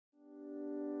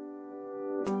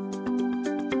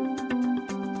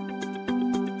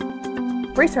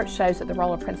Research shows that the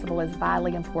role of principal is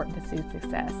vitally important to student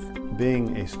success.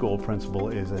 Being a school principal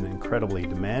is an incredibly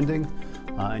demanding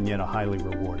and yet a highly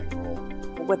rewarding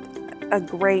role. With a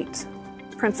great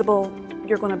principal,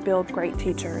 you're going to build great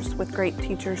teachers. With great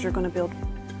teachers, you're going to build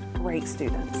great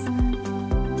students.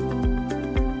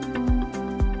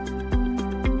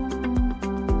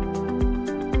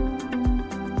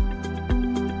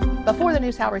 Before the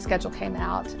new salary schedule came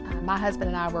out, my husband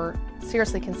and I were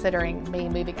seriously considering me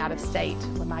moving out of state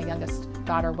when my youngest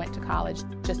daughter went to college,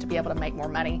 just to be able to make more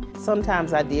money.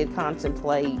 Sometimes I did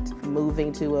contemplate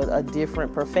moving to a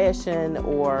different profession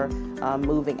or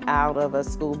moving out of a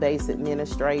school-based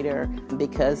administrator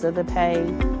because of the pay.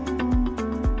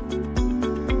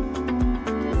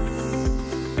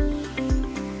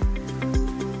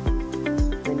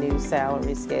 The new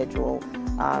salary schedule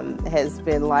has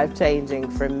been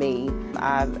life-changing for me.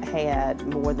 I've had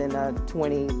more than a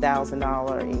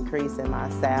 $20,000 increase in my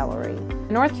salary.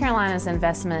 North Carolina's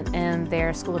investment in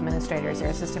their school administrators, their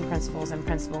assistant principals and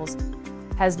principals,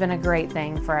 has been a great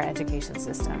thing for our education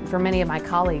system. For many of my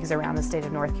colleagues around the state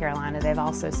of North Carolina, they've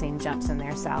also seen jumps in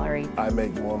their salary. I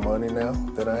make more money now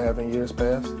than I have in years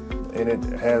past, and it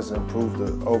has improved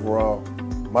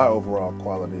my overall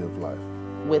quality of life.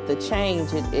 With the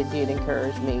change, it did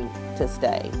encourage me to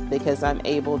stay because I'm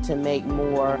able to make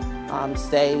more,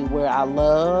 stay where I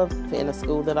love, in a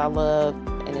school that I love,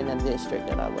 and in a district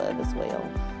that I love as well.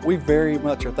 We very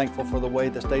much are thankful for the way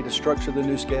the state has structured the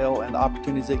new scale and the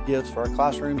opportunities it gives for our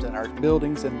classrooms and our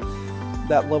buildings, and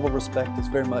that level of respect is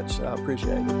very much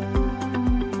appreciated.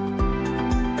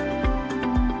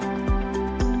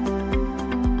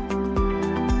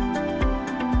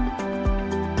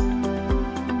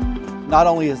 Not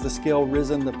only has the scale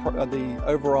risen the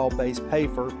overall base pay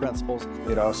for principals,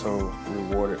 it also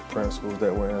rewarded principals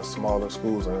that were in smaller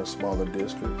schools and in smaller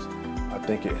districts. I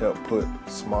think it helped put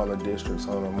smaller districts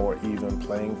on a more even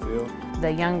playing field.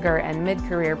 The younger and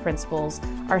mid-career principals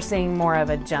are seeing more of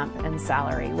a jump in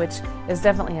salary, which is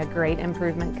definitely a great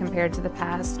improvement compared to the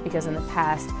past, because in the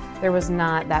past there was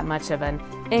not that much of an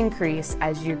increase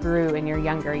as you grew in your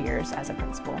younger years as a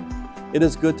principal. it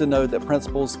is good to know that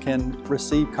principals can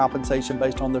receive compensation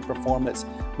based on their performance,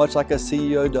 much like a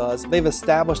CEO does. They've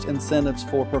established incentives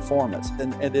for performance,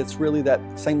 and it's really that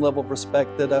same level of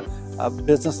respect that a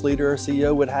business leader or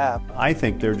CEO would have. I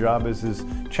think their job is as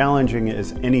challenging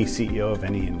as any CEO of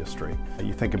any industry.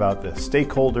 You think about the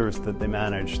stakeholders that they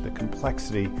manage, the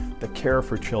complexity, the care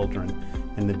for children,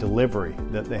 and the delivery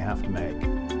that they have to make.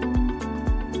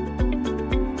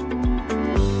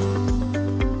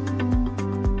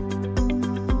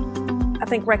 I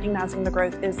think recognizing the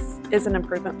growth is an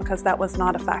improvement, because that was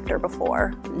not a factor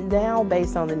before. Now,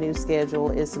 based on the new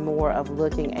schedule, it's more of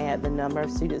looking at the number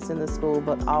of students in the school,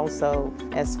 but also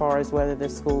as far as whether the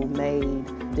school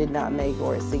did not make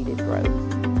or exceeded growth.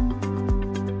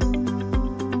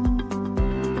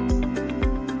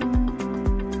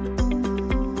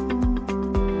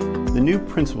 The new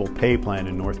principal pay plan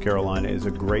in North Carolina is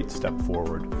a great step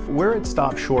forward. Where it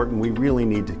stopped short, and we really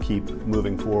need to keep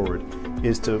moving forward,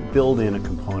 is to build in a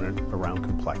component around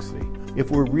complexity.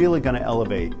 If we're really going to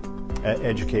elevate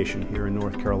education here in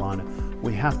North Carolina,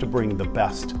 we have to bring the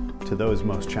best to those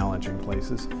most challenging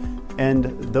places. And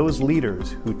those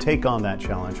leaders who take on that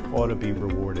challenge ought to be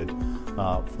rewarded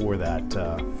for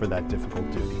that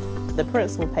difficult duty. The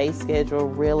principal pay schedule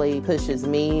really pushes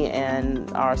me and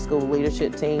our school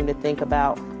leadership team to think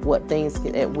about what things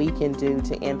that we can do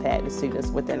to impact the students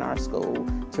within our school,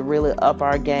 to really up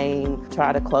our game,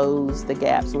 try to close the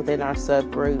gaps within our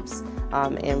subgroups,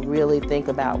 and really think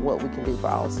about what we can do for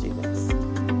all students.